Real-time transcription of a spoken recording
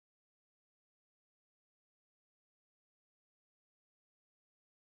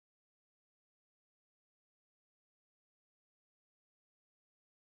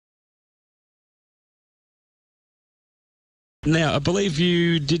Now, I believe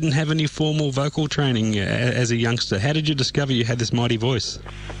you didn't have any formal vocal training as a youngster. How did you discover you had this mighty voice?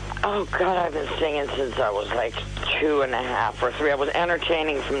 Oh, God, I've been singing since I was like 2.5 or 3. I was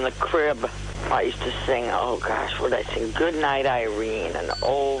entertaining from the crib. I used to sing, oh, gosh, what did I sing? Goodnight, Irene, an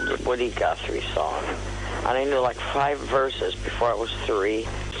old Woody Guthrie song. And I knew like 5 verses before I was 3.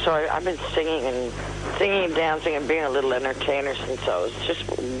 So I've been singing and dancing and being a little entertainer since I was just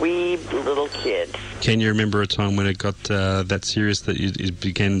a wee little kid. Can you remember a time when it got that serious that it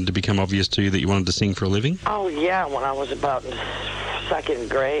began to become obvious to you that you wanted to sing for a living? Oh, yeah, when I was about in 2nd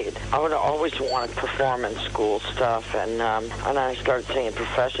grade. I would always want to perform in school stuff, and I started singing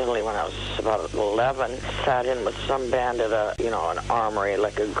professionally when I was about 11. Sat in with some band at an armory,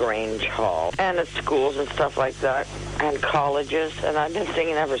 like a Grange Hall, and at schools and stuff like that, and colleges, and I've been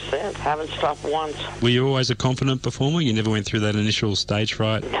singing ever since. Haven't stopped once. Were you always a confident performer? You never went through that initial stage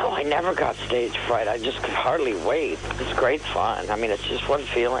fright? No, I never got stage fright. I just could hardly wait. It's great fun. I mean, it's just one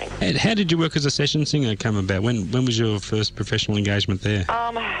feeling. And how did you work as a session singer come about? When was your first professional engagement there?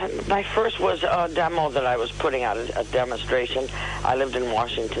 My first was a demo that I was putting out, a demonstration. I lived in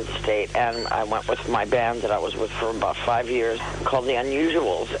Washington State, and I went with my band that I was with for about 5 years, called The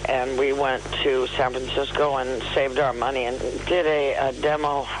Unusuals, and we went to San Francisco and saved our money and did a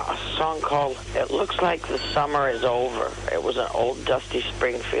demo, a song called It Looks Like the Summer Is Over. It was an old Dusty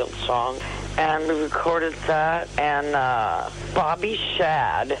Springfield song, and we recorded that, and Bobby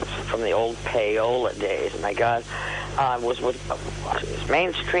Shad from the old Payola days, my God, was with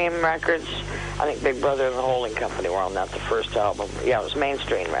Mainstream Records. I think Big Brother and the Holding Company were on that, the first album. Yeah, it was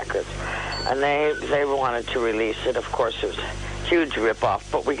Mainstream Records. And they wanted to release it. Of course, it was a huge rip-off,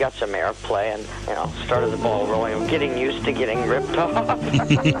 but we got some airplay and, started the ball rolling. Getting used to getting ripped off.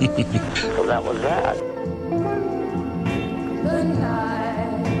 So that was that. The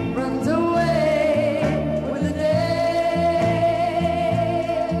night runs away with the day.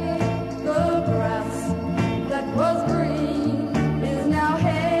 The grass that was green is now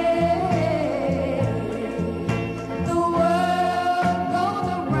hay. The world goes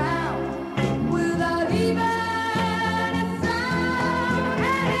around without even a sound,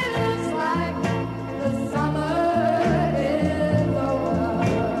 and it looks like the summer is over.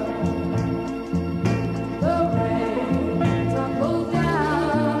 The rain tumbles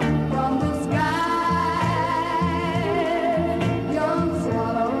down from the sky. Young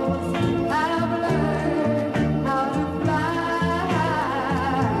swallows have learned how to fly.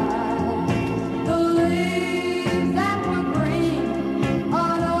 The leaves that were green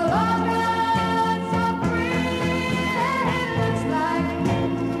are no longer so green. It looks like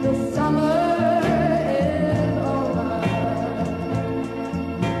the summer